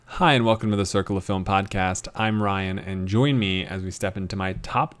Hi, and welcome to the Circle of Film podcast. I'm Ryan, and join me as we step into my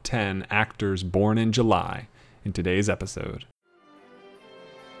top 10 actors born in July in today's episode.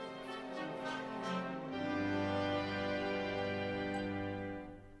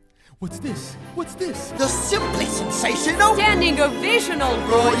 What's this? What's this? The simply sensational Standing ovational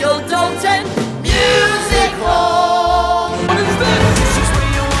Royal Dalton Music Hall! What is this? This is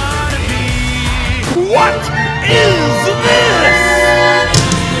where you wanna be. What is this?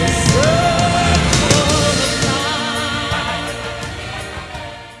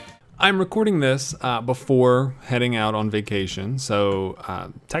 I'm recording this before heading out on vacation,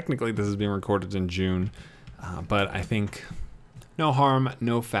 so technically this is being recorded in June, but I think no harm,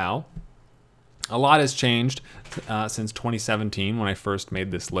 no foul. A lot has changed since 2017 when I first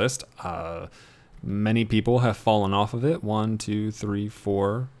made this list. Many people have fallen off of it. 1, 2, 3,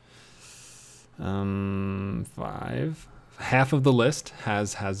 4, 5. Half of the list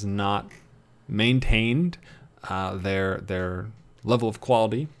has not maintained their level of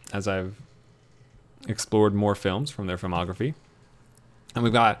quality as I've explored more films from their filmography. And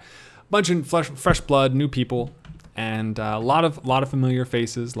we've got a bunch of fresh blood, new people, and a lot of familiar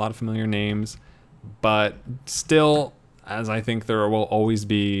faces, a lot of familiar names, but still, as I think there will always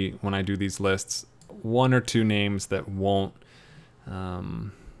be when I do these lists, one or two names that won't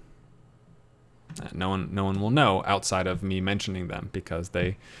no one will know outside of me mentioning them, because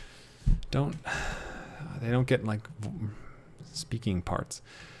they don't get like speaking parts.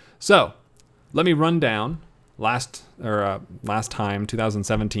 So let me run down last time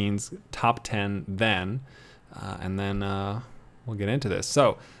 2017's top 10 then, and then we'll get into this.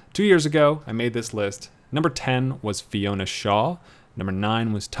 So 2 years ago I made this list. Number 10 was Fiona Shaw. Number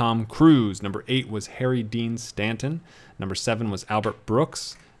 9 was Tom Cruise. Number 8 was Harry Dean Stanton. Number 7 was Albert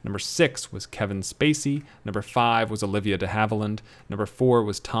Brooks. Number 6 was Kevin Spacey. Number 5 was Olivia de Havilland. Number 4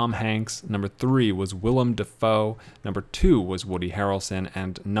 was Tom Hanks. Number 3 was Willem Dafoe. Number 2 was Woody Harrelson.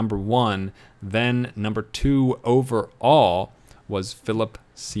 And number 1, then number 2 overall, was Philip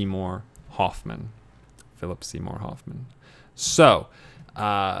Seymour Hoffman. So,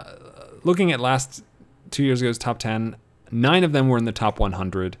 looking at last 2 years ago's top 10, 9 of them were in the top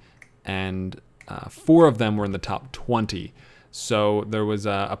 100, and 4 of them were in the top 20. So there was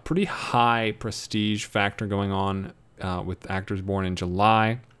a pretty high prestige factor going on with actors born in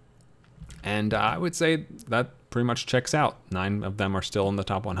July. And I would say that pretty much checks out. 9 of them are still in the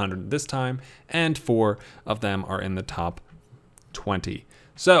top 100 this time, and 4 of them are in the top 20.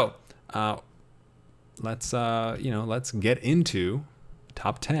 So let's get into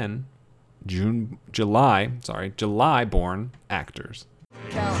top 10 July-born actors.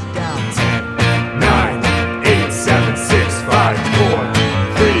 Countdown 10, 9, 8, 7, 6, 5, 4,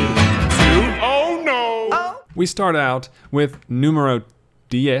 3, 2. Oh no! We start out with numero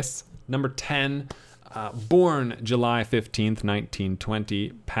 10, number 10, born July 15th,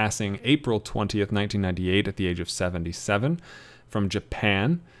 1920, passing April 20th, 1998 at the age of 77, from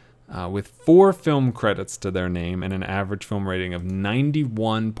Japan, with 4 film credits to their name and an average film rating of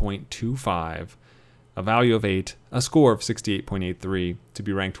 91.25, a value of 8, a score of 68.83, to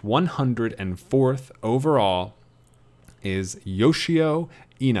be ranked 104th overall, is Yoshio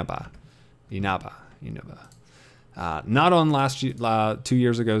Inaba. Not on 2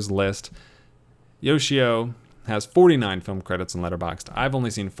 years ago's list. Yoshio has 49 film credits in Letterboxd. I've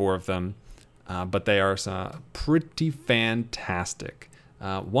only seen 4 of them, but they are pretty fantastic.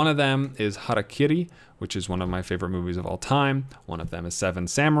 One of them is Harakiri, which is one of my favorite movies of all time. One of them is Seven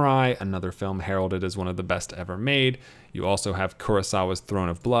Samurai, another film heralded as one of the best ever made. You also have Kurosawa's Throne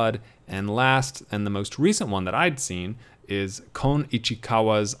of Blood. And last, and the most recent one that I'd seen, is Kon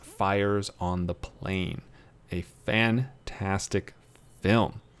Ichikawa's Fires on the Plain, a fantastic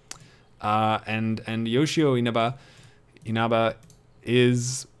film. And Yoshio Inaba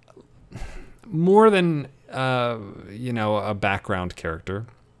is more than a background character.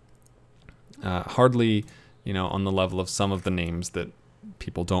 Hardly, on the level of some of the names that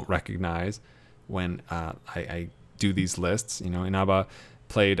people don't recognize when I do these lists. Inaba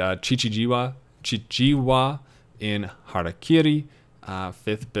played Chichijiwa in Harakiri,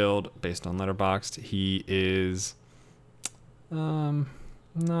 5th build based on Letterboxd. He is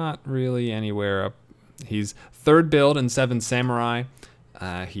not really anywhere up. He's 3rd build in Seven Samurai.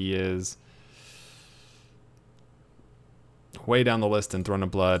 He is way down the list in Throne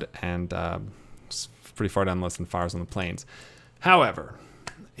of Blood, and pretty far down the list in Fires on the Plains. However,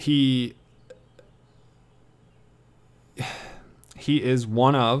 he is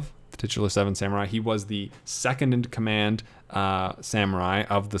one of the titular 7 samurai. He was the second in command samurai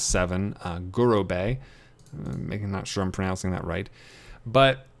of the 7, Gurobei. I'm not sure I'm pronouncing that right.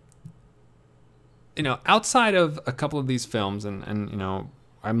 But outside of a couple of these films, and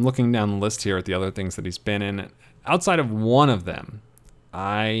I'm looking down the list here at the other things that he's been in. Outside of one of them,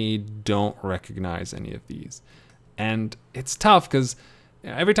 I don't recognize any of these. And it's tough because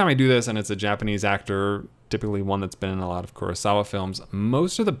every time I do this and it's a Japanese actor, typically one that's been in a lot of Kurosawa films,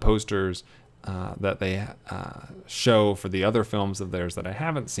 most of the posters that they show for the other films of theirs that I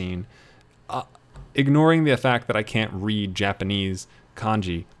haven't seen, ignoring the fact that I can't read Japanese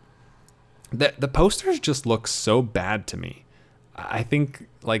kanji, the posters just look so bad to me. I think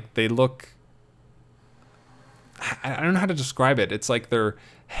like they look, I don't know how to describe it. It's like they're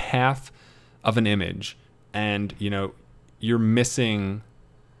half of an image and, you're missing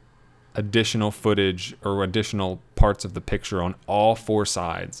additional footage or additional parts of the picture on all four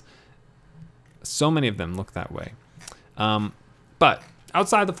sides. So many of them look that way. But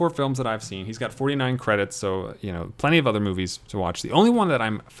outside the four films that I've seen, he's got 49 credits, so, plenty of other movies to watch. The only one that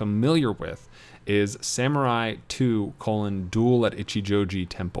I'm familiar with is Samurai 2: Duel at Ichijoji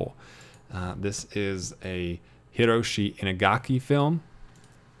Temple. This is a Hiroshi Inagaki film,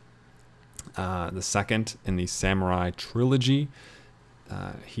 the second in the Samurai trilogy.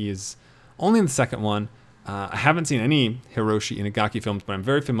 He is only in the second one. I haven't seen any Hiroshi Inagaki films, but I'm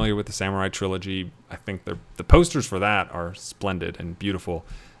very familiar with the Samurai trilogy. I think the posters for that are splendid and beautiful.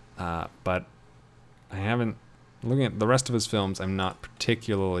 But I haven't, looking at the rest of his films, I'm not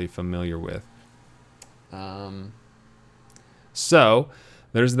particularly familiar with. So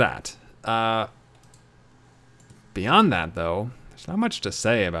there's that. Beyond that, though, there's not much to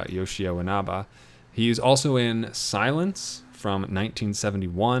say about Yoshio Inaba. He's also in Silence from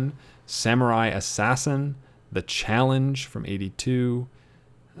 1971, Samurai Assassin, The Challenge from 82,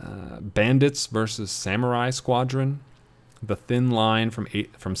 Bandits versus Samurai Squadron, The Thin Line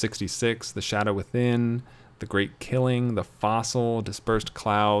from 66, The Shadow Within, The Great Killing, The Fossil, Dispersed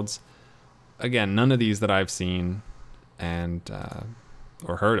Clouds. Again, none of these that I've seen and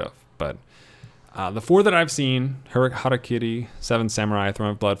or heard of, but the four that I've seen, Harakiri, Seven Samurai,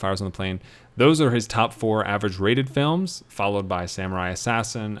 Throne of Blood, Fires on the Plain, those are his top four average rated films, followed by Samurai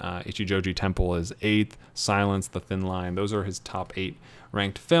Assassin, Ichijoji Temple is 8th, Silence, The Thin Line. Those are his top 8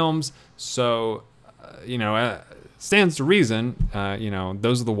 ranked films. So, stands to reason,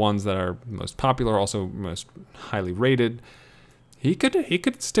 those are the ones that are most popular, also most highly rated. He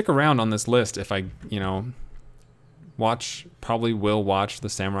could stick around on this list if I, probably will watch the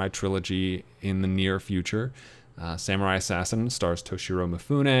Samurai trilogy in the near future. Samurai Assassin stars Toshiro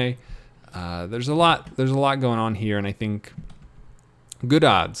Mifune. There's a lot going on here, and I think good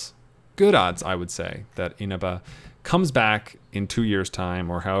odds, I would say, that Inaba comes back in 2 years'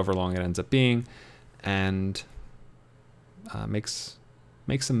 time, or however long it ends up being, and makes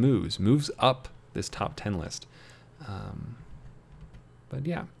some moves up this top 10 list. But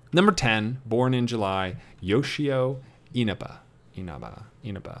yeah, number 10, born in July, Yoshio Inaba.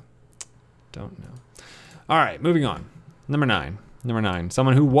 Don't know. All right, moving on. Number nine,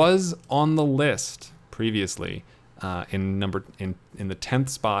 someone who was on the list previously in the 10th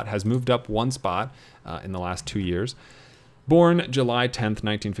spot, has moved up one spot in the last 2 years. Born July 10th,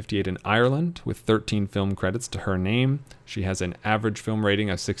 1958 in Ireland with 13 film credits to her name. She has an average film rating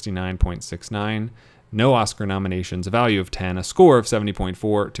of 69.69, no Oscar nominations, a value of 10, a score of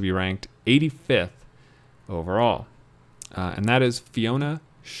 70.4, to be ranked 85th overall. And that is Fiona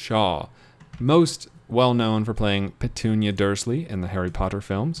Shaw, most well known for playing Petunia Dursley in the Harry Potter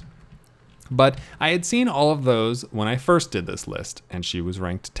films. But I had seen all of those when I first did this list, and she was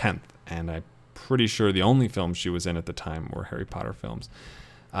ranked 10th, and I'm pretty sure the only films she was in at the time were Harry Potter films.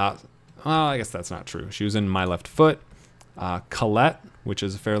 Well, I guess that's not true. She was in My Left Foot, Colette, which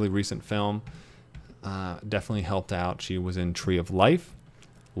is a fairly recent film, definitely helped out. She was in Tree of Life.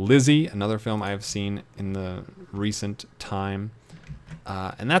 Lizzie, another film I've seen in the recent time.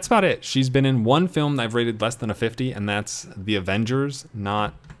 And that's about it. She's been in one film that I've rated less than a 50, and that's The Avengers,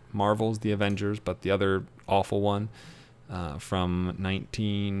 not Marvel's The Avengers, but the other awful one from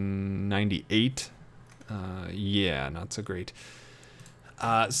 1998. Yeah, not so great.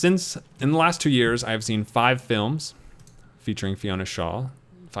 Since in the last 2 years, I've seen 5 films featuring Fiona Shaw,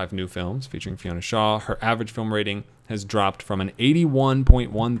 5 new films featuring Fiona Shaw. Her average film rating has dropped from an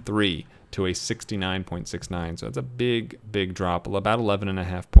 81.13 to a 69.69. So it's a big, big drop, about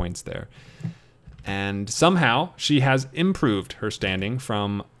 11.5 points there. And somehow she has improved her standing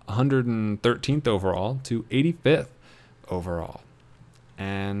from 113th overall to 85th overall.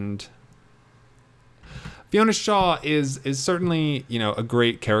 And Fiona Shaw is certainly, a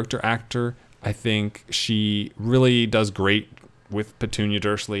great character actor. I think she really does great with Petunia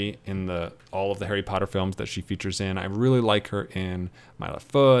Dursley in all of the Harry Potter films that she features in. I really like her in My Left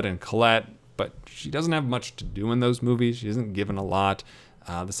Foot and Colette, but she doesn't have much to do in those movies. She isn't given a lot.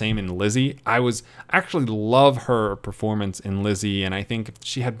 The same in Lizzie. I actually love her performance in Lizzie, and I think if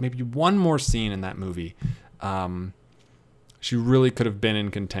she had maybe one more scene in that movie, she really could have been in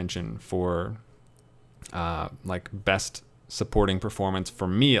contention for like best supporting performance, for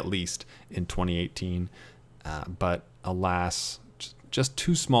me at least, in 2018. But alas, just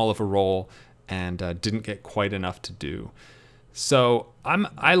too small of a role, and didn't get quite enough to do. So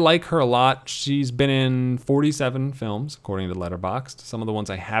I like her a lot. She's been in 47 films, according to Letterboxd. Some of the ones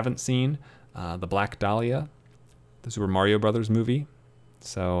I haven't seen, The Black Dahlia, the Super Mario Brothers movie.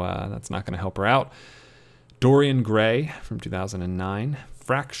 So that's not going to help her out. Dorian Gray from 2009.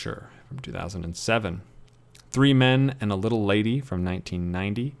 Fracture from 2007. Three Men and a Little Lady from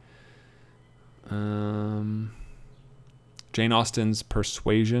 1990. Jane Austen's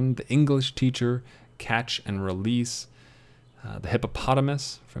Persuasion. The English Teacher. Catch and Release. The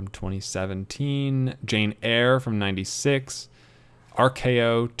Hippopotamus from 2017, Jane Eyre from 96,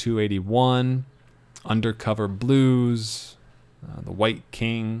 RKO 281, Undercover Blues, The White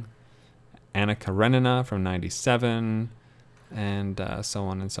King, Anna Karenina from 97, and so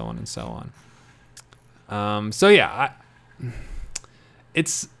on and so on and so on. So yeah,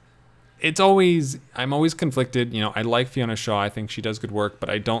 it's always, I'm always conflicted. You know, I like Fiona Shaw. I think she does good work, but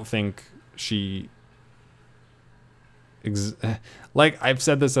I don't think she... like I've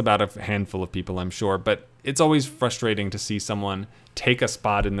said this about a handful of people, I'm sure, but it's always frustrating to see someone take a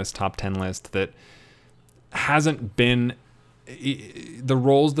spot in this top 10 list that hasn't been, the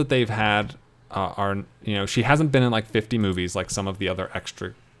roles that they've had are, you know, she hasn't been in like 50 movies like some of the other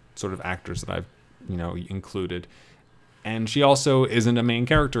extra sort of actors that I've, you know, included. And she also isn't a main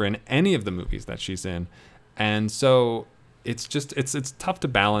character in any of the movies that she's in. And so it's just, it's tough to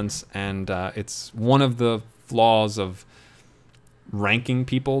balance. And it's one of the flaws of ranking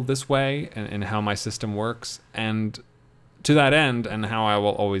people this way, and how my system works. And to that end, and how I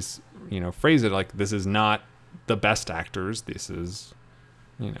will always, you know, phrase it, like, this is not the best actors. This is,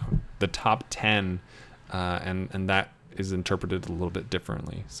 you know, the top 10, and that is interpreted a little bit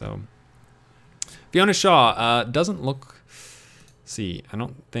differently. So Fiona Shaw doesn't look, see, I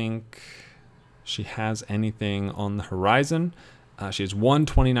don't think she has anything on the horizon. She has one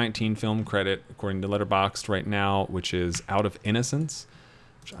 2019 film credit, according to Letterboxd right now, which is Out of Innocence,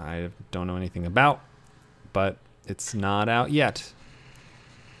 which I don't know anything about, but it's not out yet.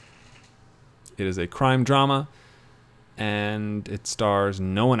 It is a crime drama, and it stars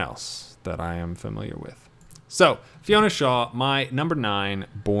no one else that I am familiar with. So, Fiona Shaw, my number 9,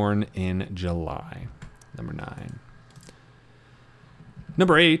 Born in July. Number 9.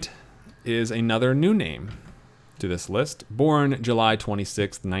 Number 8 is another new name to this list. Born July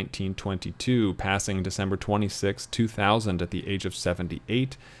 26, 1922, passing December 26, 2000 at the age of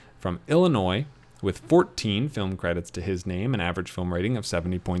 78, from Illinois, with 14 film credits to his name, an average film rating of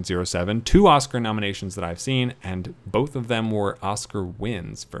 70.07, 2 Oscar nominations that I've seen, and both of them were Oscar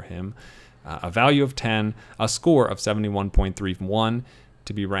wins for him. A value of 10, a score of 71.31,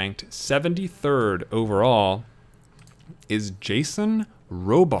 to be ranked 73rd overall, is Jason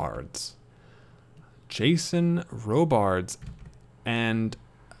Robards. Jason Robards, and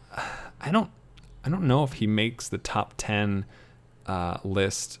I don't know if he makes the top 10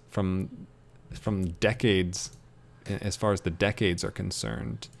 list from decades, as far as the decades are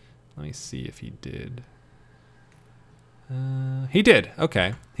concerned. Let me see if he did. He did.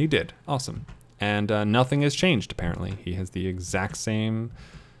 Okay, he did. Awesome. And nothing has changed, apparently. He has the exact same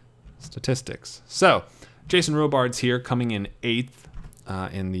statistics. So, Jason Robards here, coming in 8th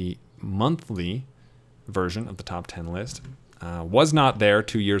in the monthly version of the top 10 list. Was not there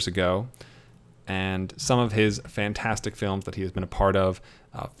 2 years ago. And some of his fantastic films that he has been a part of,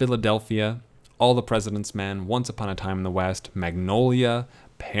 Philadelphia, All the President's Men, Once Upon a Time in the West, Magnolia,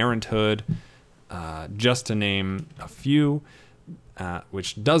 Parenthood, just to name a few,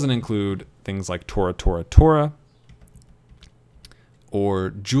 which doesn't include things like Tora, Tora, Tora, or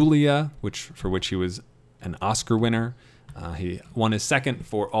Julia, for which he was an Oscar winner. He won his second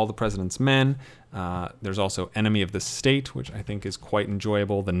for All the President's Men. There's also Enemy of the State, which I think is quite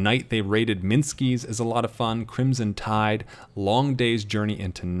enjoyable. The Night They Raided Minsky's is a lot of fun. Crimson Tide, Long Day's Journey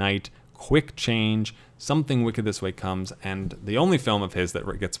into Night, Quick Change, Something Wicked This Way Comes, and the only film of his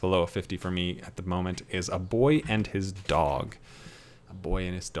that gets below a 50 for me at the moment is A Boy and His Dog. A Boy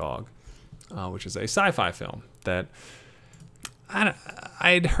and His Dog, which is a sci-fi film that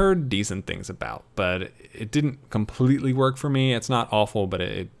I'd heard decent things about, but it didn't completely work for me. It's not awful, but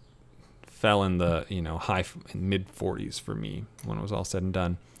it fell in the high mid 40s for me when it was all said and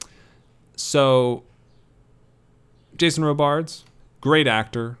done. So Jason Robards, great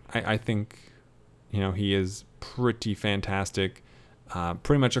actor. I think he is pretty fantastic,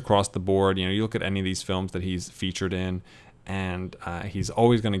 pretty much across the board. You look at any of these films that he's featured in, and he's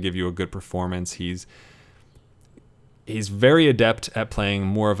always going to give you a good performance. He's very adept at playing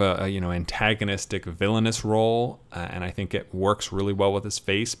more of a antagonistic, villainous role, and I think it works really well with his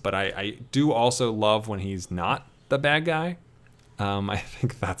face. But I do also love when he's not the bad guy. I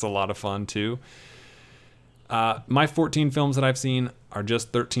think that's a lot of fun too. My 14 films that I've seen are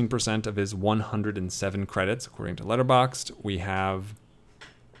just 13% of his 107 credits, according to Letterboxd. We have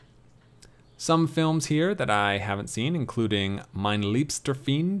some films here that I haven't seen, including Mein Liebster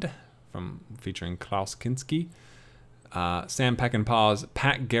Fiend, featuring Klaus Kinski, Sam Peckinpah's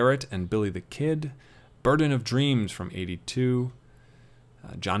Pat Garrett and Billy the Kid, Burden of Dreams from '82,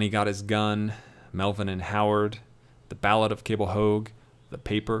 Johnny Got His Gun, Melvin and Howard, The Ballad of Cable Hogue, The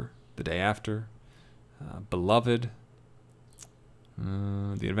Paper, The Day After, Beloved,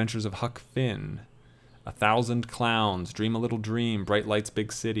 The Adventures of Huck Finn, 1,000 Clowns, Dream a Little Dream, Bright Lights,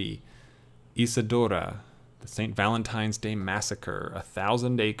 Big City, Isadora, The St. Valentine's Day Massacre,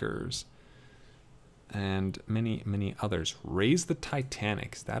 1,000 Acres, and many, many others. Raise the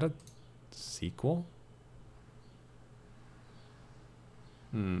Titanic. Is that a sequel?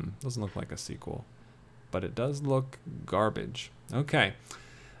 Doesn't look like a sequel, but it does look garbage. Okay.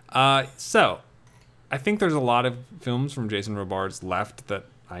 So I think there's a lot of films from Jason Robards left that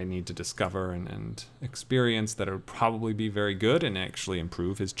I need to discover and experience that would probably be very good and actually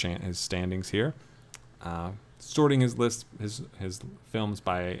improve his standings here. Sorting his list, his films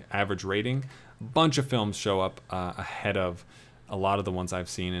by average rating, a bunch of films show up ahead of a lot of the ones I've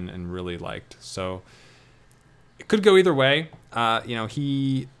seen and really liked. So it could go either way.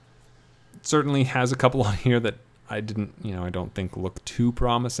 He certainly has a couple on here that I don't think look too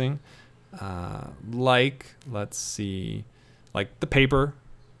promising. Let's see, like The Paper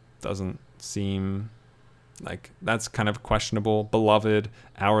doesn't seem like that's kind of questionable. Beloved,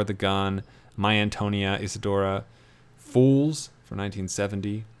 Hour of the Gun, My Antonia, Isadora, Fools from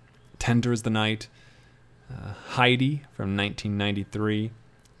 1970, Tender as the Night, Heidi from 1993.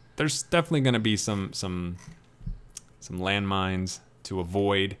 There's definitely going to be some landmines to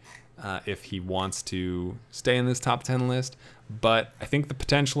avoid if he wants to stay in this top 10 list, but I think the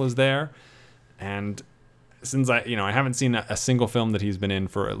potential is there. And since I haven't seen a single film that he's been in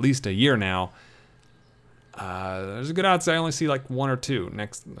for at least a year now, there's a good odds I only see like one or two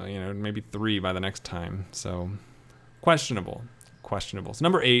next, maybe three by the next time. So questionable. So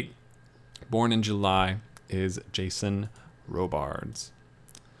number 8, Born in July, is Jason Robards.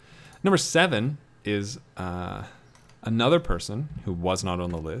 Number 7 is another person who was not on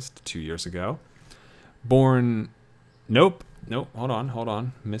the list 2 years ago. Nope. Hold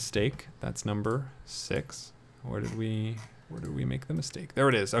on. Mistake. That's number 6. Where did we make the mistake? There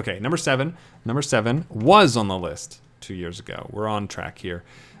it is. Okay, number 7. Number 7 was on the list 2 years ago. We're on track here.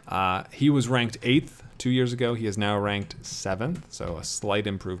 He was ranked 8th 2 years ago. He is now ranked 7th, so a slight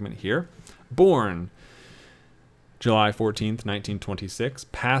improvement here. Born July 14th, 1926,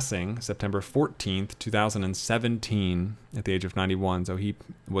 passing September 14th, 2017 at the age of 91. So he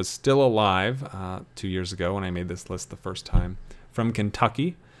was still alive 2 years ago when I made this list the first time. From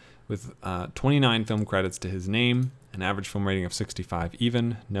Kentucky, with 29 film credits to his name, an average film rating of 65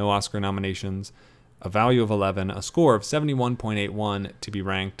 even, no Oscar nominations, a value of 11, a score of 71.81 to be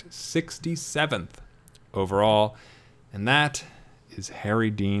ranked 67th overall. And that is Harry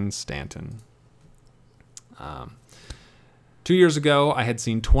Dean Stanton. 2 years ago, I had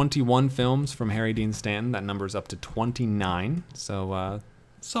seen 21 films from Harry Dean Stanton. That number is up to 29. So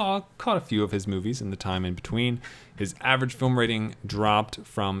caught a few of his movies in the time in between. His average film rating dropped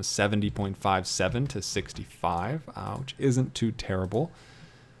from 70.57 to 65, which isn't too terrible.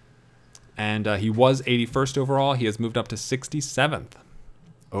 And he was 81st overall. He has moved up to 67th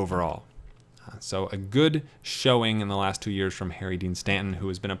overall. So a good showing in the last 2 years from Harry Dean Stanton, who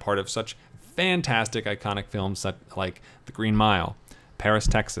has been a part of such fantastic, iconic films such like The Green Mile, Paris,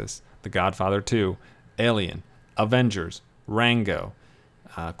 Texas, The Godfather 2, Alien, Avengers, Rango,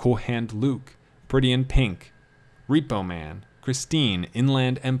 Cool Hand Luke, Pretty in Pink, Repo Man, Christine,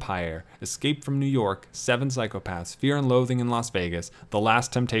 Inland Empire, Escape from New York, Seven Psychopaths, Fear and Loathing in Las Vegas, The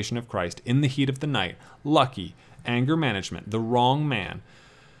Last Temptation of Christ, In the Heat of the Night, Lucky, Anger Management, The Wrong Man,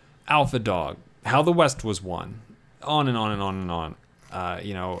 Alpha Dog, How the West Was Won, on and on and on and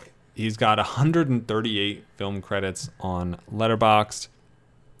on. He's got 138 film credits on Letterboxd,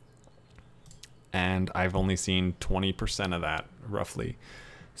 and I've only seen 20% of that, roughly.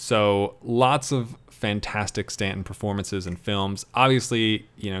 So lots of fantastic Stanton performances and films. Obviously,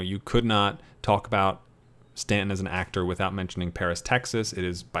 you could not talk about Stanton as an actor without mentioning Paris, Texas. It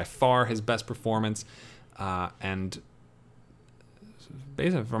is by far his best performance, and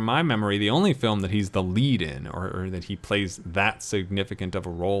basically, from my memory, the only film that he's the lead in, or that he plays that significant of a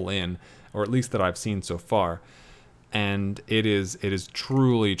role in, or at least that I've seen so far. And it is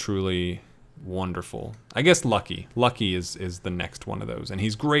truly, truly wonderful. I guess Lucky is the next one of those, and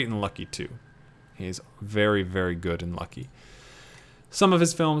he's great in Lucky too. He's very, very good in Lucky. Some of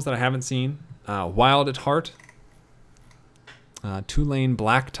his films that I haven't seen: Wild at Heart, Tulane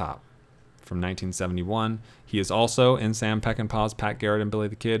Blacktop from 1971. He is also in Sam Peckinpah's Pat Garrett and Billy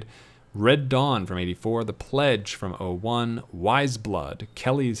the Kid. Red Dawn from 84, The Pledge from 01, Wise Blood,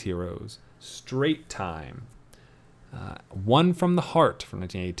 Kelly's Heroes, Straight Time, One from the Heart from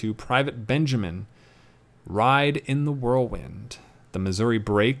 1982, Private Benjamin, Ride in the Whirlwind, The Missouri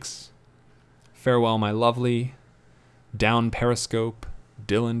Breaks, Farewell My Lovely, Down Periscope,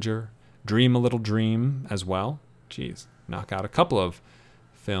 Dillinger, Dream a Little Dream as well. Jeez, knock out a couple of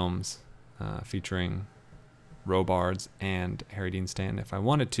films featuring Robards and Harry Dean Stanton if I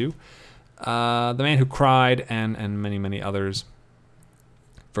wanted to. The Man Who Cried, and many, many others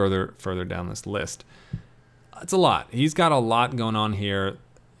further down this list. It's a lot. He's got a lot going on here.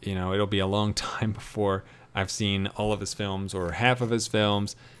 You know, it'll be a long time before I've seen all of his films or half of his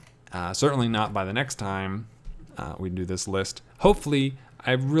films. Certainly not by the next time we do this list. Hopefully,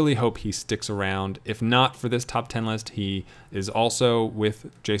 I really hope he sticks around. If not for this top 10 list, he is also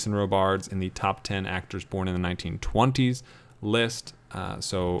with Jason Robards in the top 10 actors born in the 1920s list.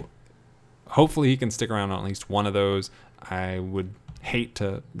 So hopefully he can stick around on at least one of those. I would hate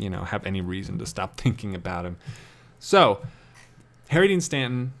to, have any reason to stop thinking about him. So, Harry Dean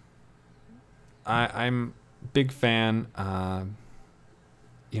Stanton, I'm a big fan.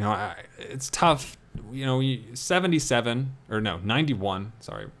 It's tough. 91.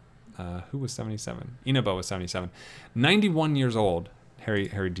 Sorry. Who was 77? Inaba was 77. 91 years old,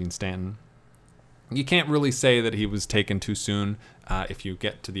 Harry Dean Stanton. You can't really say that he was taken too soon if you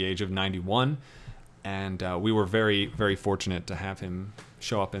get to the age of 91. And we were very, very fortunate to have him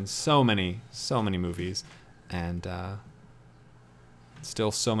show up in so many movies. And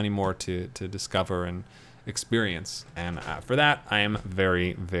still so many more to discover and experience. And for that, I am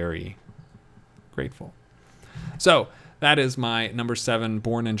very, very grateful. So that is my number 7,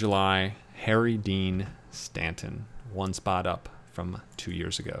 born in July, Harry Dean Stanton, one spot up from 2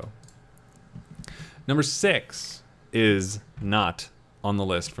 years ago. Number 6 is not on the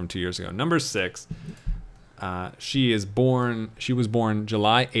list from 2 years ago. Number 6, she was born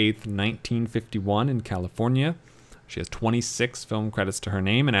July 8th, 1951 in California. She has 26 film credits to her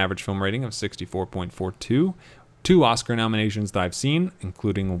name, an average film rating of 64.42, 2 Oscar nominations that I've seen,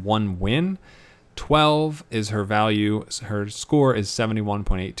 including 1 win. 12 is her value. Her score is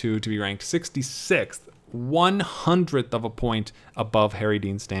 71.82 to be ranked 66th, 100th of a point above Harry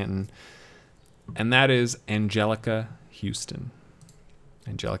Dean Stanton. And that is Angelica Houston.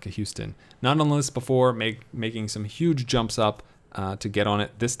 Angelica Houston. Not on the list before, making some huge jumps up to get on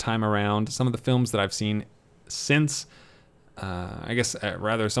it this time around. Some of the films that I've seen since, some of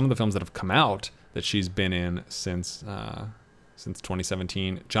the films that have come out that she's been in since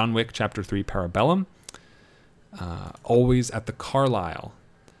 2017. John Wick Chapter 3 Parabellum, Always at the Carlisle,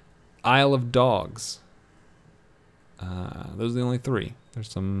 Isle of Dogs. Those are the only 3. There's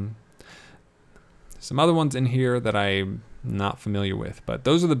some other ones in here that I'm not familiar with, but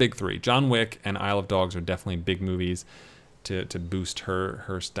those are the big 3. John Wick and Isle of Dogs are definitely big movies to boost her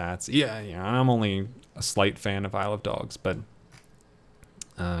stats. Yeah, I'm only a slight fan of Isle of Dogs, but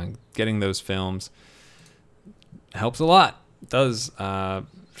getting those films helps a lot. It does.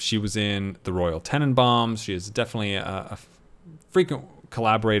 She was in The Royal Tenenbaums. She is definitely a frequent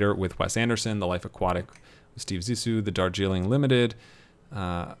collaborator with Wes Anderson, The Life Aquatic with Steve Zissou, The Darjeeling Limited.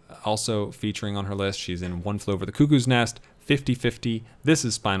 Also featuring on her list, she's in One Flew Over the Cuckoo's Nest, 50-50, This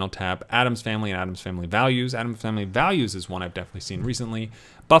is Spinal Tap, Addams Family, and Addams Family Values. Addams Family Values is one I've definitely seen recently.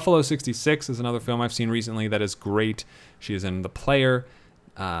 Buffalo 66 is another film I've seen recently that is great. She is in The Player,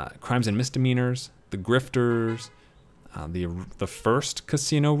 Crimes and Misdemeanors, The Grifters, the First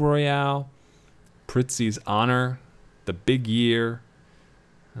Casino Royale, Pritzi's Honor, The Big Year,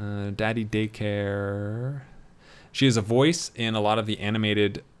 Daddy Daycare. She is a voice in a lot of the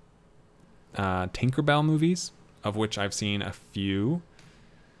animated Tinkerbell movies, of which I've seen a few.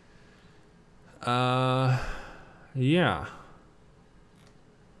 Yeah.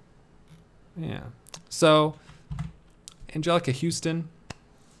 So, Angelica Houston.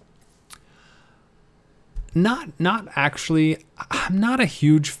 Not actually. I'm not a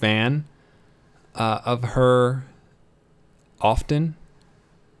huge fan of her often.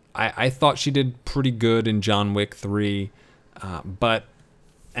 I thought she did pretty good in John Wick 3, but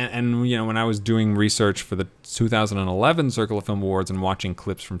when I was doing research for the 2011 Circle of Film Awards and watching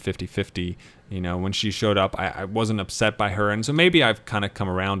clips from 50/50, when she showed up, I wasn't upset by her, and so maybe I've kind of come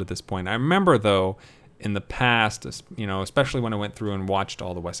around at this point. I remember though, in the past, especially when I went through and watched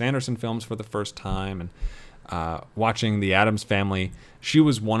all the Wes Anderson films for the first time, and watching The Addams Family, she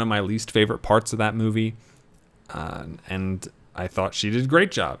was one of my least favorite parts of that movie, and I thought she did a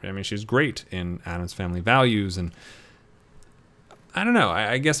great job. I mean, she's great in Addams Family Values, and I don't know.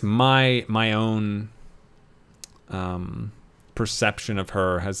 I guess my own perception of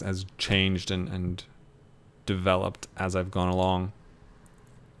her has changed and developed as I've gone along.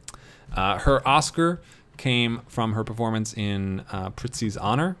 Her Oscar came from her performance in Prizzi's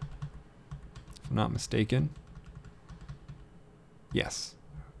Honor, if I'm not mistaken. Yes,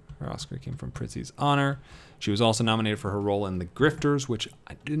 her Oscar came from Prizzi's Honor. She was also nominated for her role in The Grifters, which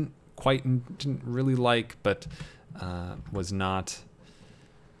I didn't really like, but was not.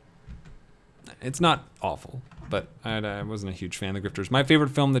 It's not awful, but I wasn't a huge fan of The Grifters. My favorite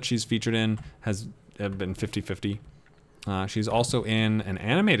film that she's featured in has been 50/50. She's also in an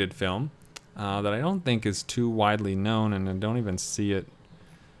animated film that I don't think is too widely known, and I don't even see it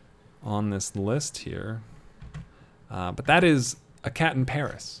on this list here. But that is A Cat in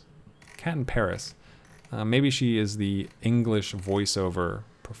Paris. Cat in Paris. Maybe she is the English voiceover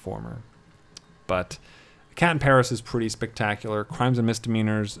performer. But Cat in Paris is pretty spectacular. Crimes and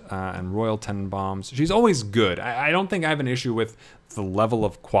Misdemeanors and Royal Tenenbaums. She's always good. I don't think I have an issue with the level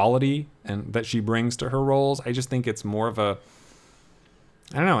of quality and that she brings to her roles. I just think it's more of a,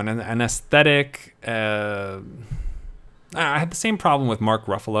 I don't know, an aesthetic. I had the same problem with Mark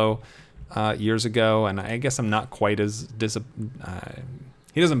Ruffalo years ago, and I guess I'm not quite as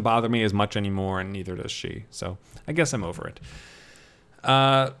he doesn't bother me as much anymore, and neither does she. So I guess I'm over it.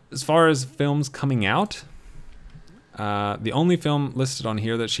 As far as films coming out, the only film listed on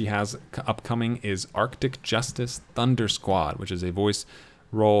here that she has upcoming is Arctic Justice Thunder Squad, which is a voice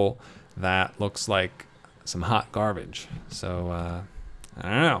role that looks like some hot garbage. So I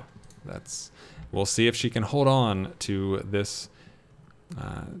don't know. We'll see if she can hold on to this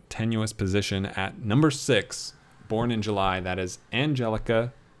tenuous position at number 6. Born in July, that is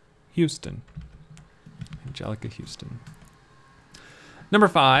Angelica Houston. Angelica Houston. Number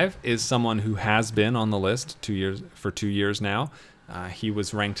 5 is someone who has been on the list for 2 years now. He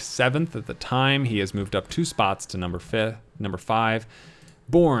was ranked 7th at the time. He has moved up 2 spots to number 5.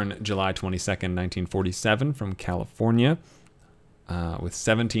 Born July 22nd, 1947, from California, with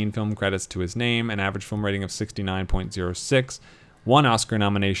 17 film credits to his name, an average film rating of 69.06, 1 Oscar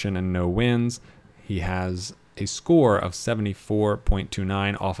nomination and no wins. He has a score of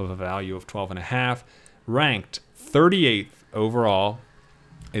 74.29 off of a value of 12.5. Ranked 38th overall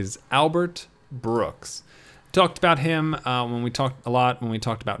is Albert Brooks. Talked about him when we talked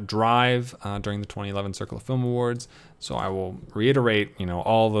about Drive during the 2011 Circle of Film Awards. So I will reiterate,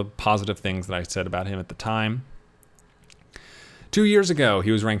 all the positive things that I said about him at the time. 2 years ago,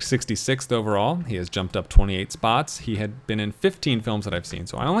 he was ranked 66th overall. He has jumped up 28 spots. He had been in 15 films that I've seen.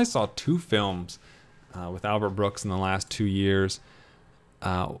 So I only saw 2 films with Albert Brooks in the last 2 years.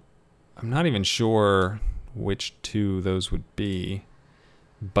 I'm not even sure which 2 those would be,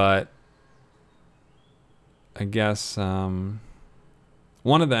 but I guess one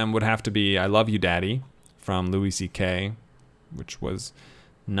of them would have to be I Love You, Daddy, from Louis C.K., which was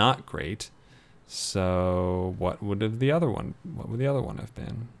not great. So what would the other one have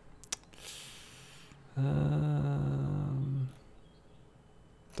been?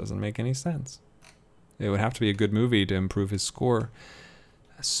 Doesn't make any sense. It would have to be a good movie to improve his score.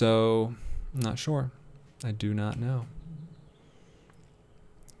 So, I'm not sure. I do not know.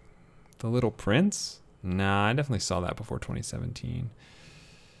 The Little Prince? Nah, I definitely saw that before 2017.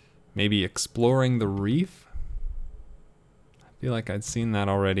 Maybe Exploring the Reef? I feel like I'd seen that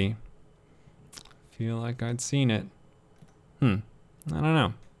already. I don't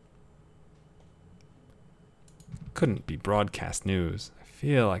know. Couldn't be Broadcast News. I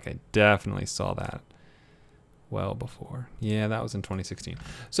feel like I definitely saw that well before. Yeah, that was in 2016.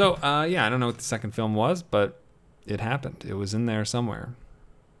 So, I don't know what the second film was, but it happened. It was in there somewhere.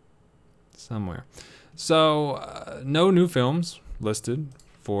 So, no new films listed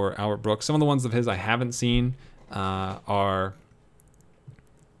for Albert Brooks. Some of the ones of his I haven't seen are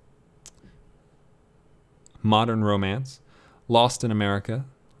Modern Romance, Lost in America,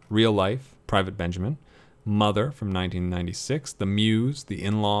 Real Life, Private Benjamin, Mother from 1996, The Muse, The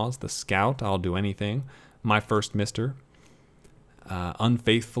In-Laws, The Scout, I'll Do Anything, My First Mister,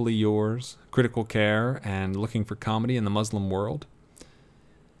 Unfaithfully Yours, Critical Care, and Looking for Comedy in the Muslim World.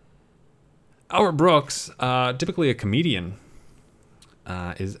 Albert Brooks, typically a comedian,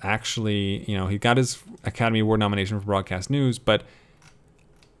 is actually, he got his Academy Award nomination for Broadcast News, but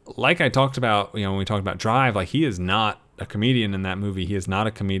like I talked about, when we talked about Drive, like he is not a comedian in that movie. He is not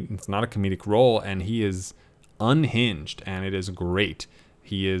a comedian. It's not a comedic role, and he is unhinged, and it is great.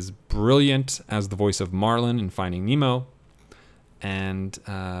 He is brilliant as the voice of Marlin in Finding Nemo, and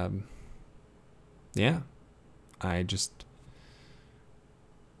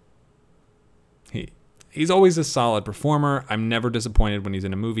he's always a solid performer. I'm never disappointed when he's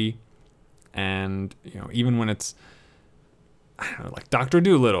in a movie, and even when it's, I don't know, like Dr.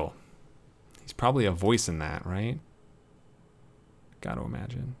 Dolittle, he's probably a voice in that, right? Got to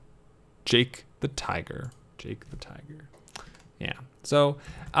imagine. Jake the Tiger. Yeah. So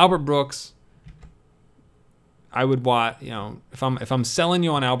Albert Brooks, I would watch. If I'm selling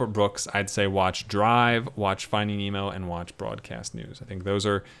you on Albert Brooks, I'd say watch Drive, watch Finding Nemo, and watch Broadcast News. I think those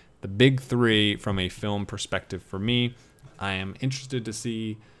are the big three from a film perspective for me. I am interested to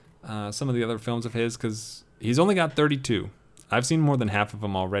see some of the other films of his because he's only got 32. I've seen more than half of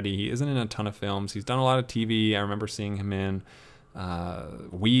them already. He isn't in a ton of films. He's done a lot of TV. I remember seeing him in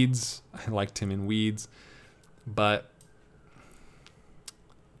Weeds. I liked him in Weeds. But,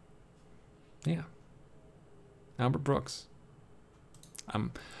 yeah. Albert Brooks.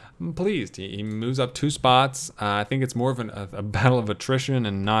 I'm pleased. He moves up 2 spots. I think it's more of a battle of attrition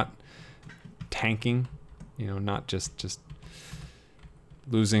and not tanking. Not just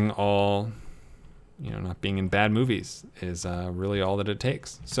losing all... not being in bad movies is really all that it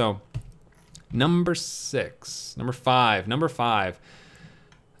takes. So, number 5,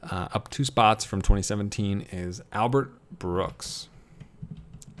 up 2 spots from 2017 is Albert Brooks.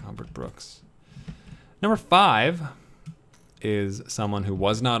 Number 5 is someone who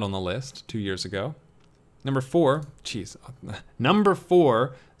was not on the list 2 years ago. Number 4,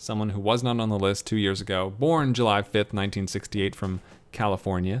 someone who was not on the list 2 years ago, born July 5th, 1968 from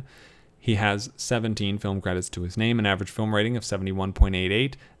California. He has 17 film credits to his name, an average film rating of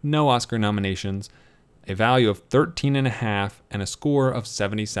 71.88, no Oscar nominations, a value of 13.5, and a score of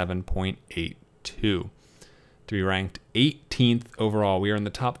 77.82. To be ranked 18th overall. We are in the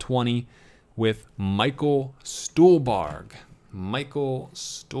top 20 with Michael Stuhlbarg.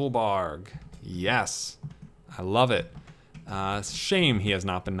 Yes, I love it. Shame he has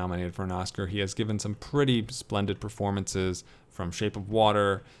not been nominated for an Oscar. He has given some pretty splendid performances, from Shape of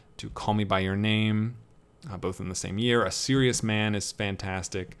Water to Call Me By Your Name, both in the same year. A Serious Man is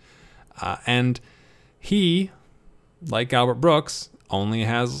fantastic. And he, like Albert Brooks, only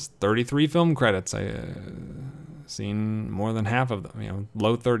has 33 film credits. I've seen more than half of them,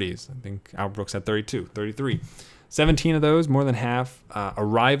 low 30s. I think Albert Brooks had 33. 17 of those, more than half.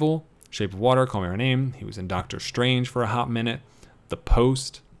 Arrival, Shape of Water, Call Me By Your Name. He was in Doctor Strange for a hot minute. The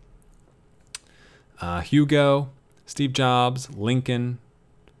Post, Hugo, Steve Jobs, Lincoln,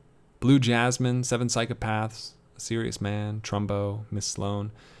 Blue Jasmine, 7 Psychopaths, A Serious Man, Trumbo, Miss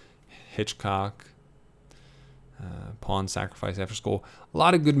Sloane, Hitchcock, Pawn, Sacrifice After School. A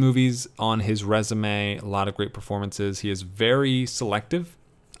lot of good movies on his resume, a lot of great performances. He is very selective,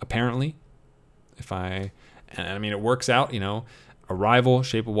 apparently. I mean, it works out, Arrival,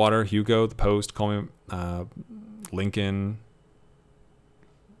 Shape of Water, Hugo, The Post, Call Me, Lincoln,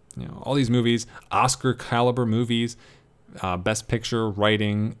 all these movies, Oscar caliber movies, Best Picture,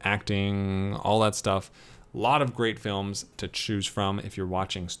 writing, acting, all that stuff. A lot of great films to choose from if you're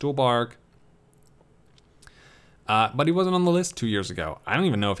watching Stuhlbarg. But he wasn't on the list 2 years ago. I don't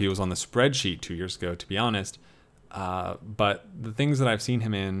even know if he was on the spreadsheet 2 years ago, to be honest. But the things that I've seen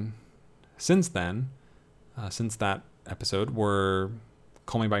him in since then, since that episode, were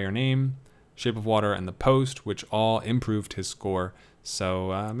Call Me By Your Name, Shape of Water, and The Post, which all improved his score.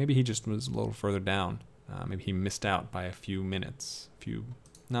 So maybe he just was a little further down. Maybe he missed out by a few minutes.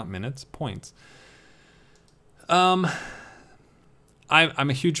 Points. I'm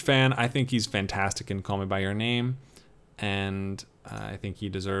a huge fan. I think he's fantastic in Call Me By Your Name, and I think he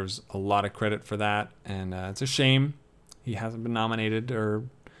deserves a lot of credit for that. And it's a shame he hasn't been nominated or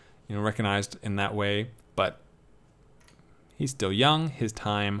recognized in that way, but he's still young. His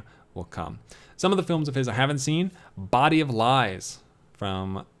time will come. Some of the films of his I haven't seen: Body of Lies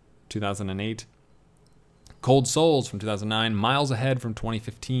from 2008, Cold Souls from 2009, Miles Ahead from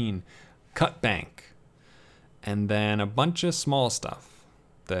 2015, Cut Bank, and then a bunch of small stuff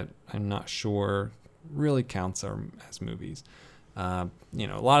that I'm not sure really counts as movies. A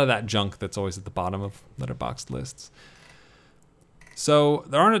lot of that junk that's always at the bottom of Letterboxd lists. So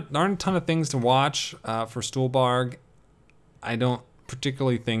there aren't a ton of things to watch for Stuhlbarg. I don't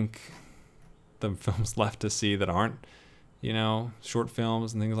particularly think the films left to see that aren't, short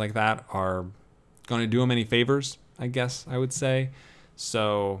films and things like that are going to do him any favors, I guess I would say.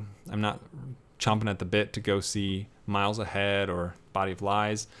 So I'm not chomping at the bit to go see Miles Ahead or Body of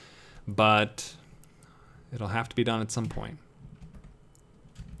Lies, but it'll have to be done at some point.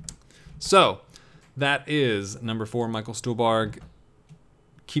 So that is number 4, Michael Stuhlbarg.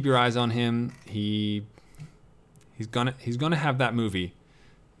 Keep your eyes on him. He's gonna have that movie.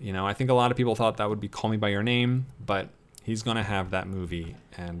 You know, I think a lot of people thought that would be Call Me by Your Name, but he's gonna have that movie,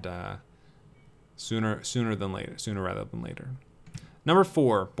 and sooner rather than later. Number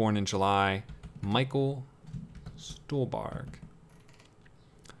 4, born in July, Michael Stuhlbarg.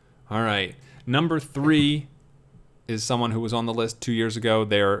 All right, number 3 is someone who was on the list 2 years ago.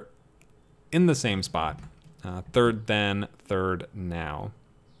 They're in the same spot, third then, third now.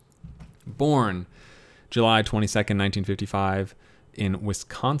 Born July 22nd, 1955, in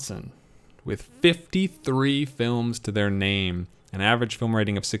Wisconsin, with 53 films to their name, an average film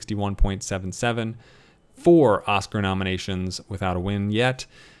rating of 61.77, 4 Oscar nominations without a win yet,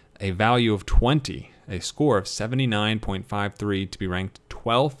 a value of 20, a score of 79.53 to be ranked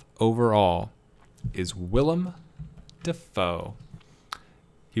 12th overall, is Willem Dafoe.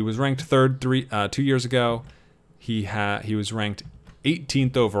 He was ranked third 2 years ago. He was ranked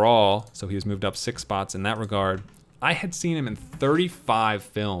 18th overall, so he has moved up 6 spots in that regard. I had seen him in 35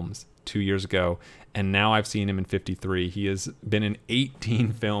 films 2 years ago, and now I've seen him in 53. He has been in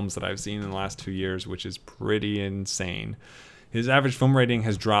 18 films that I've seen in the last 2 years, which is pretty insane. His average film rating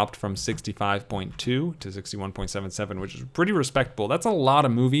has dropped from 65.2 to 61.77, which is pretty respectable. That's a lot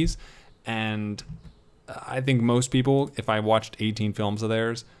of movies, and I think most people, if I watched 18 films of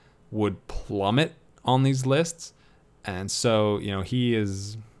theirs, would plummet on these lists. And so, you know, he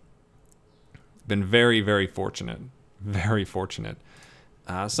has been very, very fortunate. Very fortunate.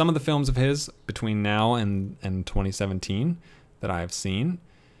 Some of the films of his between now and 2017 that I have seen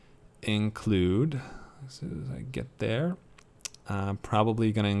include, as soon as I get there,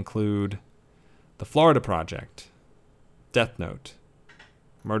 probably going to include The Florida Project, Death Note,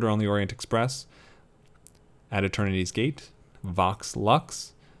 Murder on the Orient Express, At Eternity's Gate, Vox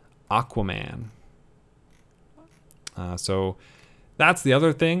Lux, Aquaman. So that's the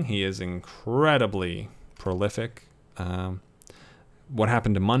other thing. He is incredibly prolific. What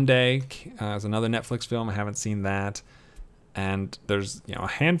Happened to Monday is another Netflix film. I haven't seen that. And there's, you know, a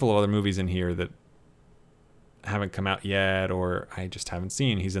handful of other movies in here that haven't come out yet or I just haven't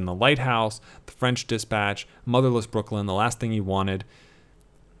seen. He's in The Lighthouse, The French Dispatch, Motherless Brooklyn, The Last Thing He Wanted.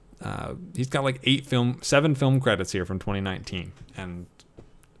 He's got like 7 film credits here from 2019. And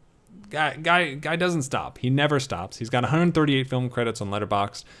guy doesn't stop. He never stops. He's got 138 film credits on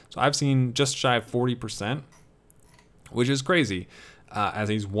Letterboxd. So I've seen just shy of 40%, which is crazy, as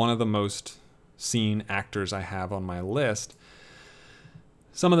he's one of the most seen actors I have on my list.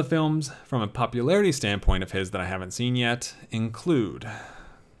 Some of the films from a popularity standpoint of his that I haven't seen yet include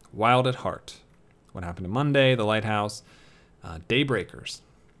Wild at Heart, What Happened to Monday, The Lighthouse, Daybreakers,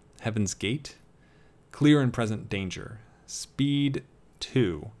 Heaven's Gate, Clear and Present Danger, Speed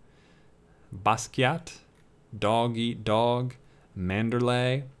 2, Basquiat, Dog Eat Dog,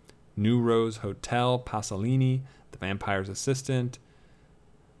 Manderley, New Rose Hotel, Pasolini, The Vampire's Assistant,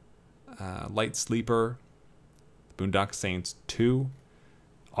 Light Sleeper, Boondock Saints 2,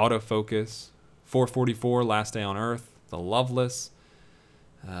 Autofocus, 444, Last Day on Earth, The Loveless,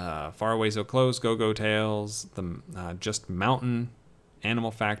 Far Away So Close, Go-Go Tales, Just Mountain,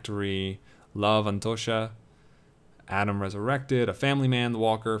 Animal Factory, Love Antosha, Adam Resurrected, A Family Man, The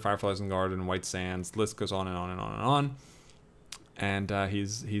Walker, Fireflies in the Garden, White Sands. The list goes on and on and on and on. And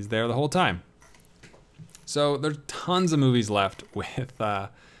he's there the whole time. So there's tons of movies left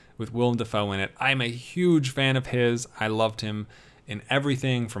with Willem Dafoe in it. I'm a huge fan of his. I loved him in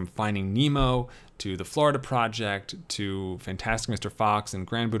everything from Finding Nemo to The Florida Project to Fantastic Mr. Fox and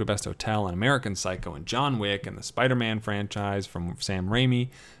Grand Budapest Hotel and American Psycho and John Wick and the Spider-Man franchise from Sam Raimi,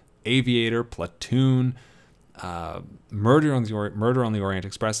 Aviator, Platoon, Murder on the Orient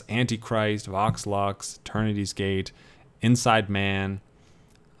Express, Antichrist, Vox Lux, Eternity's Gate, Inside Man,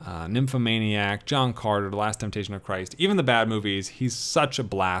 Nymphomaniac, John Carter, The Last Temptation of Christ. Even the bad movies, he's such a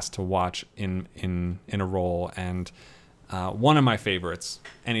blast to watch in a role, and one of my favorites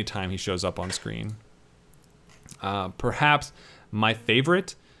anytime he shows up on screen. Perhaps my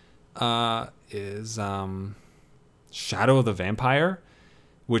favorite is Shadow of the Vampire,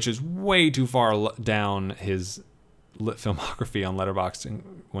 which is way too far down his filmography on Letterboxd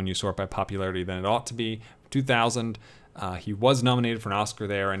when you sort by popularity than it ought to be. 2000, he was nominated for an Oscar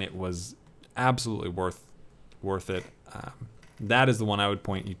there, and it was absolutely worth it. That is the one I would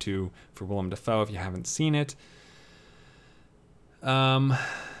point you to for Willem Dafoe if you haven't seen it.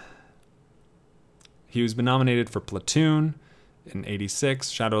 He was been nominated for Platoon in '86,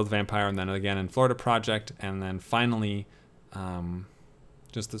 Shadow of the Vampire, and then again in Florida Project, and then finally,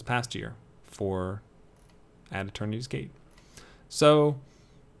 just this past year for At Eternity's Gate. So,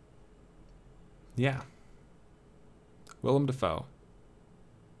 yeah, Willem Dafoe.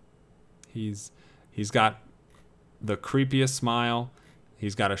 He's got the creepiest smile.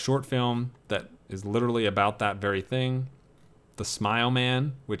 He's got a short film that is literally about that very thing, The Smile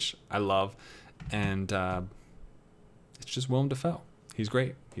Man, which I love, and it's just Willem Dafoe. He's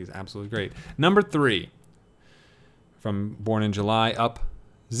great. He's absolutely great. Number 3, from Born in July, up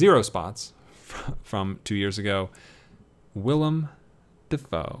 0 spots from 2 years ago, Willem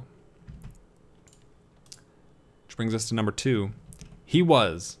Dafoe. Which brings us to number 2. He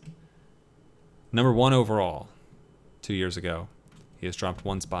was number 1 overall 2 years ago. He has dropped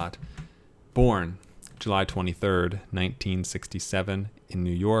 1 spot. Born July 23rd, 1967 in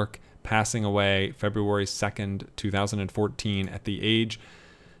New York, passing away February 2nd, 2014 at the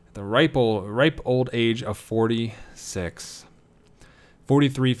ripe old age of 46.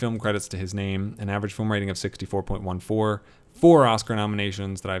 43 film credits to his name, an average film rating of 64.14, 4 Oscar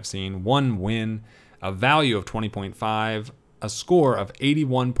nominations that I've seen, 1 win, a value of 20.5, a score of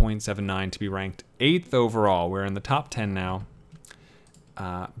 81.79 to be ranked 8th overall. We're in the top 10 now.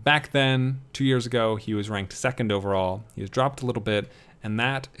 Back then, 2 years ago, he was ranked 2nd overall. He has dropped a little bit, and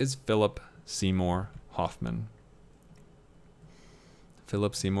that is Philip Seymour Hoffman.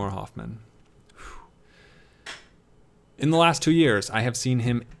 Philip Seymour Hoffman. In the last 2 years, I have seen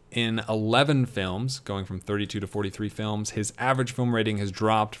him in 11 films, going from 32 to 43 films. His average film rating has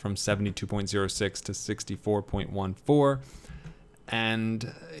dropped from 72.06 to 64.14.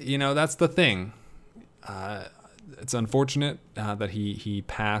 And, that's the thing. It's unfortunate that he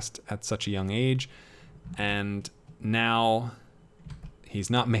passed at such a young age, and now he's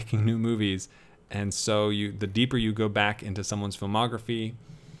not making new movies. And so the deeper you go back into someone's filmography,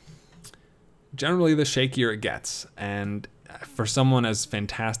 generally the shakier it gets. And for someone as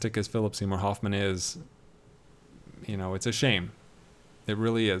fantastic as Philip Seymour Hoffman is, it's a shame. It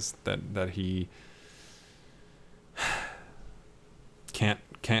really is that he can't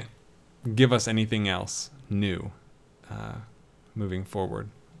give us anything else new moving forward.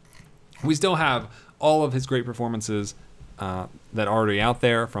 We still have all of his great performances that are already out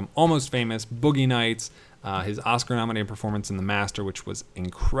there, from Almost Famous, Boogie Nights, his Oscar-nominated performance in The Master, which was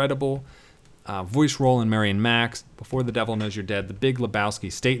incredible, voice role in Marion Max, Before the Devil Knows You're Dead, The Big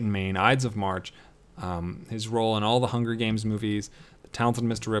Lebowski, State and Maine, Ides of March, his role in all the Hunger Games movies, The Talented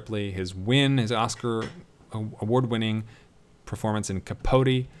Mr. Ripley, his Oscar award-winning performance in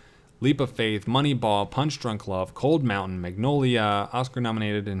Capote, Leap of Faith, Moneyball, Punch Drunk Love, Cold Mountain, Magnolia,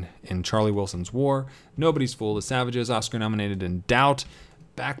 Oscar-nominated in Charlie Wilson's War, Nobody's Fool, The Savages, Oscar-nominated in Doubt,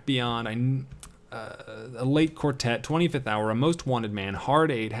 Back Beyond, A Late Quartet, 25th Hour, A Most Wanted Man,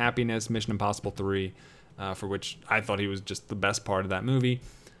 Hard 8, Happiness, Mission Impossible 3, for which I thought he was just the best part of that movie,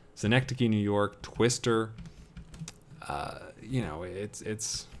 Synecdoche, New York, Twister.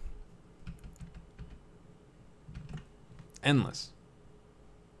 It's endless.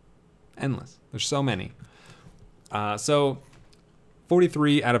 There's so many. So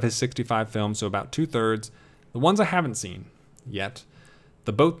 43 out of his 65 films, so about 2/3. The ones I haven't seen yet: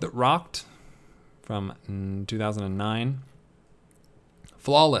 The Boat That Rocked from 2009,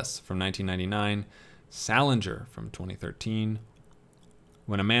 Flawless from 1999, Salinger from 2013,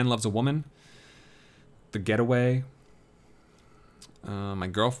 When a Man Loves a Woman, The Getaway, My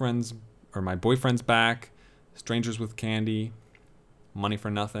Boyfriend's Back, Strangers with Candy, Money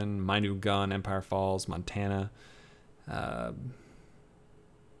for Nothing, My New Gun, Empire Falls, Montana. That's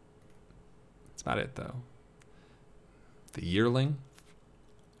about it, though. The Yearling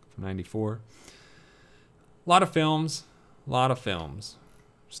from 94. A lot of films.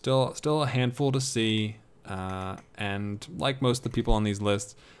 Still a handful to see. And like most of the people on these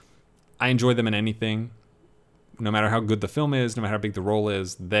lists, I enjoy them in anything. No matter how good the film is, no matter how big the role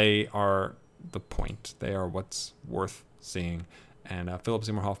is, they are the point. They are what's worth seeing. And Philip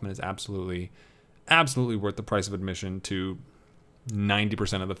Seymour Hoffman is absolutely worth the price of admission to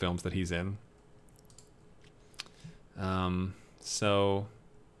 90% of the films that he's in. So,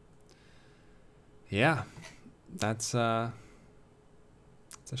 yeah, it's a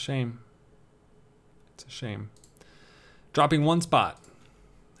shame. It's a shame. Dropping 1 spot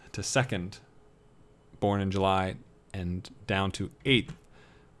to 2nd, Born in July, and down to 8th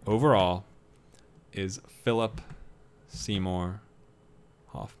overall is Philip Seymour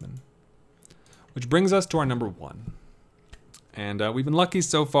Hoffman. Which brings us to our number 1. And we've been lucky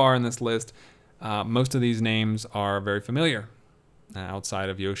so far in this list. Most of these names are very familiar. outside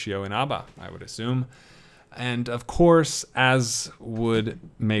of Yoshio Inaba, I would assume. And of course, as would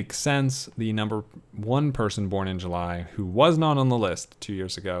make sense, the number one person born in July who was not on the list 2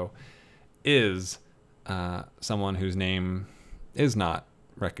 years ago is someone whose name is not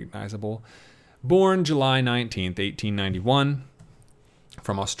recognizable. Born July 19th, 1891,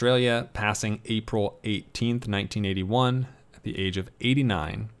 from Australia, passing April 18th, 1981, at the age of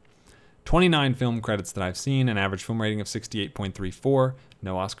 89. 29 film credits that I've seen, an average film rating of 68.34,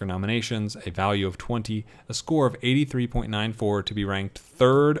 no Oscar nominations, a value of 20, a score of 83.94 to be ranked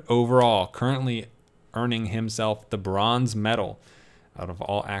third overall, currently earning himself the bronze medal out of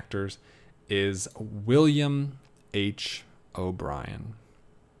all actors, is William H. O'Brien.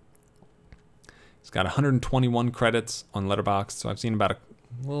 He's got 121 credits on Letterboxd, so I've seen about a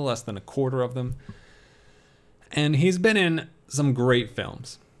little less than a quarter of them. And he's been in some great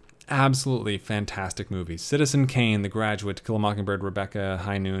films. Absolutely fantastic movies. Citizen Kane, The Graduate, To Kill a Mockingbird, Rebecca,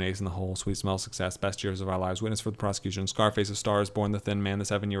 High Noon, Ace in the Hole, Sweet Smell of Success, Best Years of Our Lives, Witness for the Prosecution, Scarface, A Star is Born, The Thin Man, The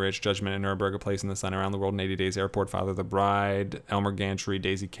 7-Year Itch, Judgment, and Nuremberg, A Place in the Sun, Around the World in 80 Days, Airport, Father, The Bride, Elmer Gantry,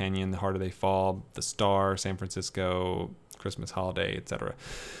 Daisy Kenyon, The Harder They Fall, The Star, San Francisco, Christmas Holiday, etc.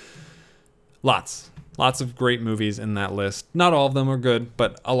 Lots of great movies in that list. Not all of them are good,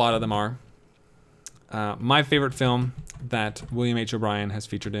 but a lot of them are. My favorite film that William H. O'Brien has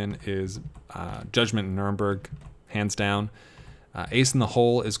featured in is Judgment in Nuremberg, hands down. Ace in the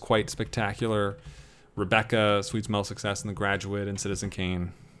Hole is quite spectacular. Rebecca, Sweet Smell of Success, and The Graduate, and Citizen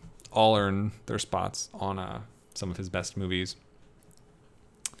Kane all earn their spots on some of his best movies.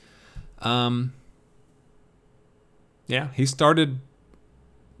 He started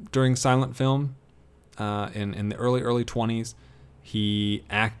during silent film in the early 20s. He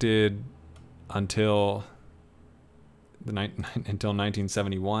acted until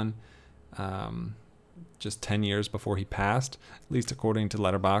 1971, just 10 years before he passed, at least according to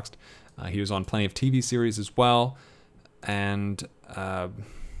Letterboxd. He was on plenty of TV series as well, and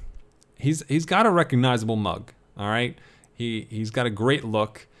he's got a recognizable mug. All right, he's got a great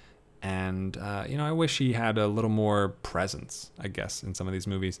look, and I wish he had a little more presence, I guess, in some of these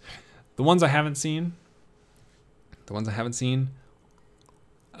movies. The ones I haven't seen,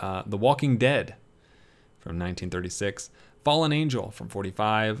 The Walking Dead from 1936, Fallen Angel from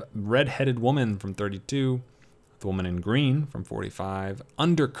 45, Red-Headed Woman from 32, The Woman in Green from 45,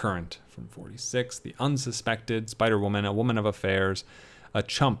 Undercurrent from 46, The Unsuspected, Spider-Woman, A Woman of Affairs, A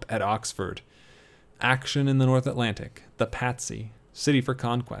Chump at Oxford, Action in the North Atlantic, The Patsy, City for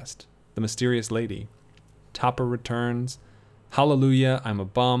Conquest, The Mysterious Lady, Topper Returns, Hallelujah, I'm a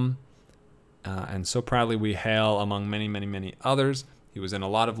Bum, and So Proudly We Hail, among many, many, many others. He was in a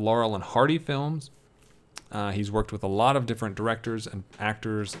lot of Laurel and Hardy films. He's worked with a lot of different directors and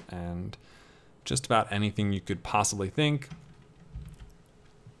actors and just about anything you could possibly think.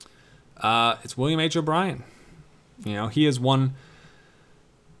 It's William H. O'Brien. He is one.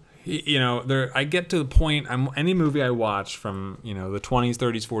 I get to the point. Any movie I watch from the 20s,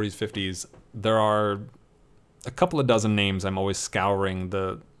 30s, 40s, 50s. There are a couple of dozen names I'm always scouring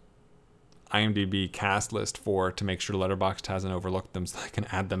the IMDb cast list for to make sure Letterboxd hasn't overlooked them, so I can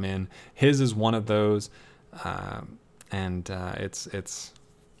add them in. His is one of those, and it's.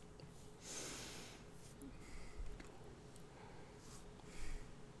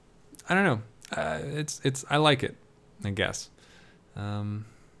 I don't know. It's. I like it, I guess.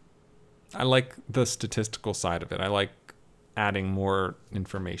 I like the statistical side of it. I like adding more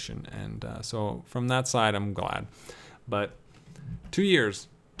information, and so from that side, I'm glad. But 2 years.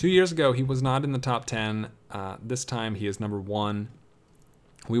 2 years ago, he was not in the top 10. This time, he is number 1.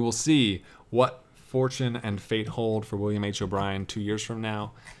 We will see what fortune and fate hold for William H. O'Brien 2 years from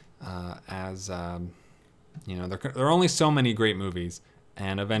now. There are only so many great movies,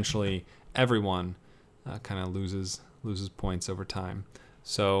 and eventually, everyone kind of loses points over time.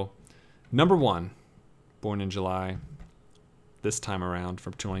 So, number 1, born in July, this time around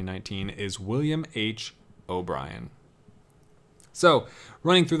from 2019, is William H. O'Brien. So,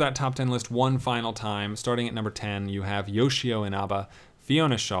 running through that top 10 list one final time, starting at number 10, you have Yoshio Inaba,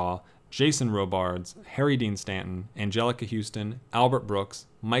 Fiona Shaw, Jason Robards, Harry Dean Stanton, Angelica Houston, Albert Brooks,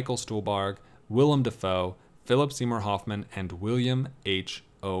 Michael Stuhlbarg, Willem Dafoe, Philip Seymour Hoffman, and William H.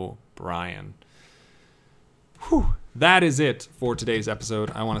 O'Brien. Whew. That is it for today's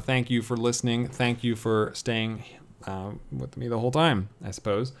episode. I want to thank you for listening. Thank you for staying with me the whole time, I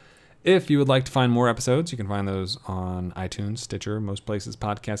suppose. If you would like to find more episodes, you can find those on iTunes, Stitcher, most places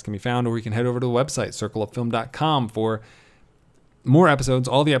podcasts can be found, or you can head over to the website, circleoffilm.com, for more episodes.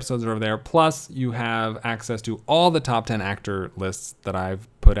 All the episodes are over there. Plus, you have access to all the top 10 actor lists that I've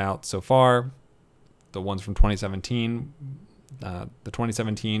put out so far. The ones from 2017, the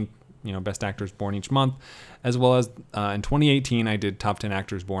 2017, best actors born each month, as well as in 2018, I did top 10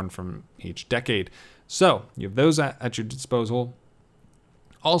 actors born from each decade. So you have those at your disposal.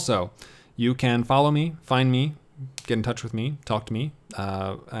 Also, you can follow me, find me, get in touch with me, talk to me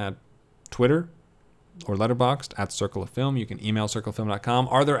at Twitter or Letterboxd at Circle of Film. You can email circleoffilm.com.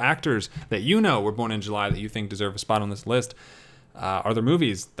 Are there actors that were born in July that you think deserve a spot on this list? Are there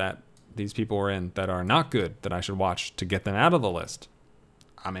movies that these people were in that are not good that I should watch to get them out of the list?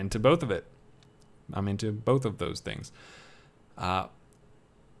 I'm into both of it. I'm into both of those things.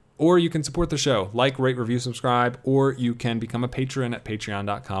 Or you can support the show, like, rate, review, subscribe, or you can become a patron at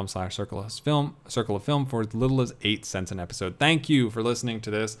patreon.com/Circle of Film for as little as 8 cents an episode. Thank you for listening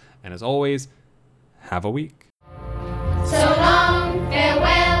to this, and as always, have a week. So long,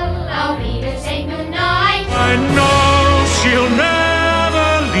 farewell, I'll be to say goodnight. I know she'll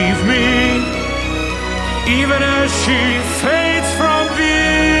never leave me, even as she fades from view.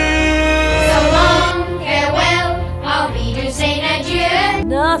 So long, farewell, I'll be to say adieu.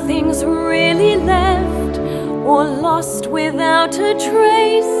 Nothing's really left or lost without a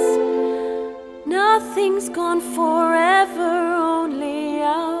trace. Nothing's gone forever, only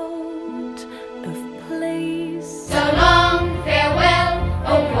out of place. So long, farewell,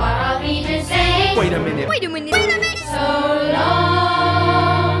 au revoir, I'll be to say. Wait a minute. So long.